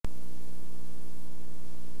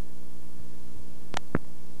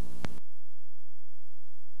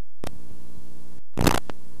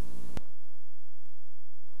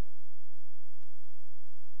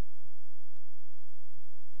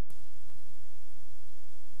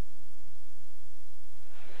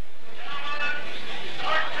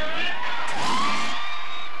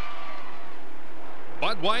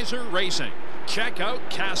Budweiser Racing. Check out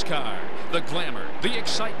Cascar. The glamour, the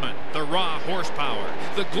excitement, the raw horsepower,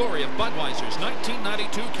 the glory of Budweiser's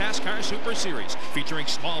 1992 Cascar Super Series, featuring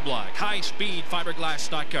small block, high-speed fiberglass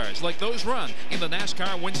stock cars like those run in the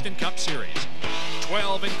NASCAR Winston Cup Series.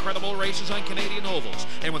 12 incredible races on Canadian ovals,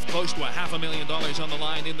 and with close to $500,000 on the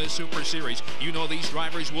line in this Super Series, you know these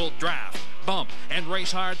drivers will draft, bump, and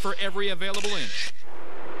race hard for every available inch.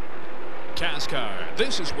 Cascar,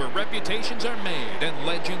 this is where reputations are made and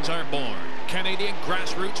legends are born. Canadian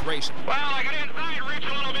grassroots racing. Well, I got inside Rich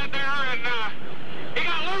a little bit there, and he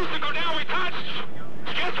got loose and go down. We touched.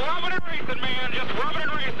 Just rubbing and racing, man. Just rubbing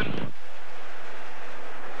and racing.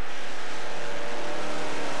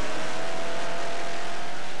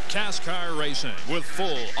 Cascar Racing with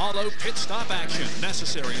full all-out pit stop action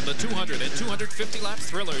necessary in the 200 and 250-lap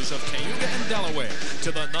thrillers of Cayuga and Delaware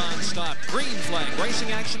to the non-stop green flag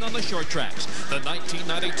racing action on the short tracks. The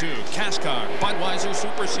 1992 Cascar Budweiser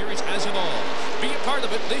Super Series has it all. Be a part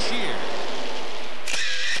of it this year.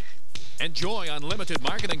 Enjoy unlimited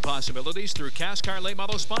marketing possibilities through Cascar late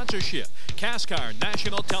model sponsorship. Cascar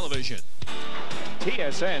National Television.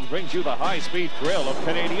 TSN brings you the high-speed thrill of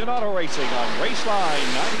Canadian auto racing on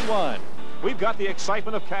Raceline 91. We've got the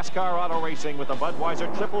excitement of Cascar auto racing with the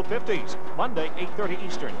Budweiser Triple 50s. Monday, 8:30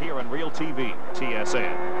 Eastern here on Real TV,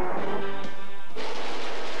 TSN.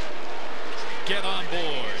 Get on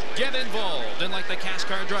board, get involved, and like the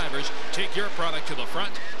Cascar drivers, take your product to the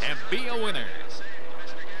front and be a winner.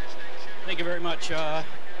 Thank you very much. Got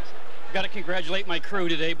to congratulate my crew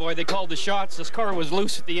today, boy. They called the shots. This car was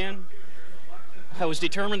loose at the end. I was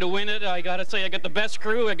determined to win it. I got to say, I got the best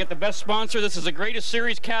crew. I got the best sponsor. This is the greatest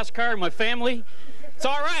series, Cascar, my family. It's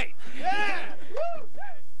all right. Yeah.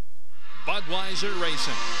 Budweiser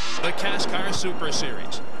Racing, the Cascar Super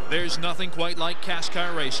Series. There's nothing quite like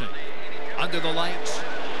Cascar Racing. Under the lights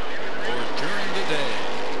or during the day.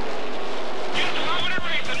 Just rubbing and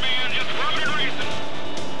racing, man. Just rubbing and racing.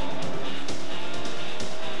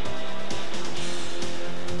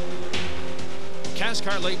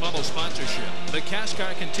 Cascar late model sponsorship, the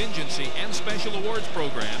Cascar contingency, and special awards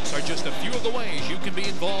programs are just a few of the ways you can be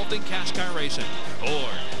involved in Cascar racing. Or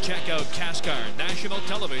check out Cascar National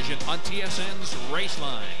Television on TSN's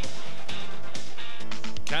Raceline.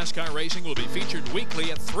 Cascar Racing will be featured weekly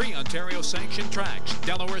at 3 Ontario-sanctioned tracks: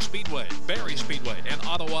 Delaware Speedway, Barrie Speedway, and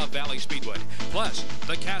Ottawa Valley Speedway. Plus,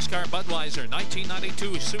 the Cascar Budweiser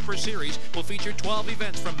 1992 Super Series will feature 12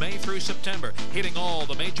 events from May through September, hitting all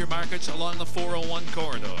the major markets along the 401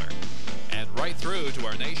 corridor. And right through to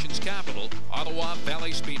our nation's capital, Ottawa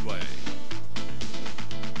Valley Speedway.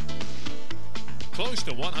 Close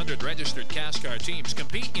to 100 registered Cascar teams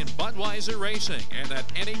compete in Budweiser Racing, and at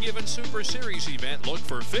any given Super Series event, look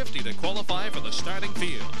for 50 to qualify for the starting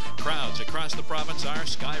field. Crowds across the province are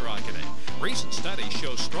skyrocketing. Recent studies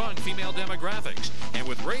show strong female demographics, and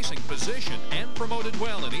with racing positioned and promoted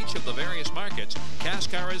well in each of the various markets,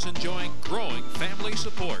 Cascar is enjoying growing family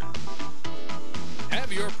support.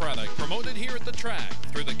 Have your product promoted here at the track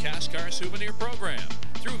through the Cascar Souvenir Program,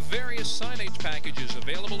 through various signage packages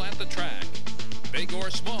available at the track. Big or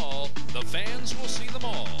small, the fans will see them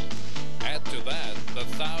all. Add to that the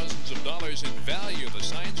thousands of dollars in value the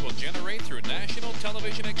signs will generate through national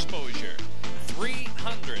television exposure.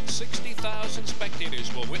 360,000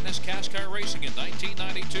 spectators will witness Cascar racing in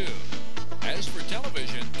 1992. As for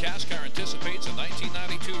television, Cascar anticipates a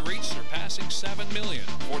 1992 reach surpassing 7 million.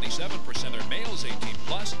 47% are males 18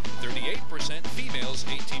 plus, 38% females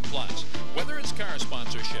 18 plus. Whether it's car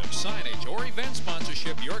sponsorship, signage, or event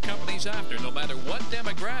sponsorship your company's after, no matter what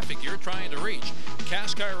demographic you're trying to reach,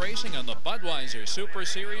 Cascar Racing on the Budweiser Super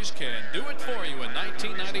Series can do it for you in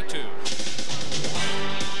 1992.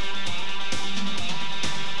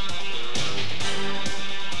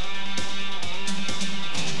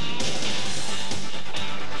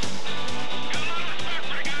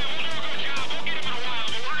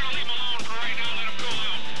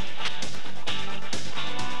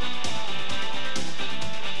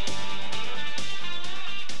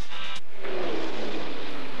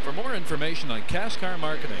 Information on Cascar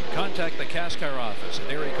marketing, contact the Cascar office at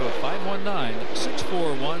area code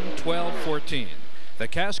 519-641-1214. The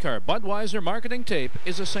Cascar Budweiser marketing tape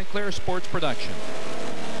is a St. Clair Sports production.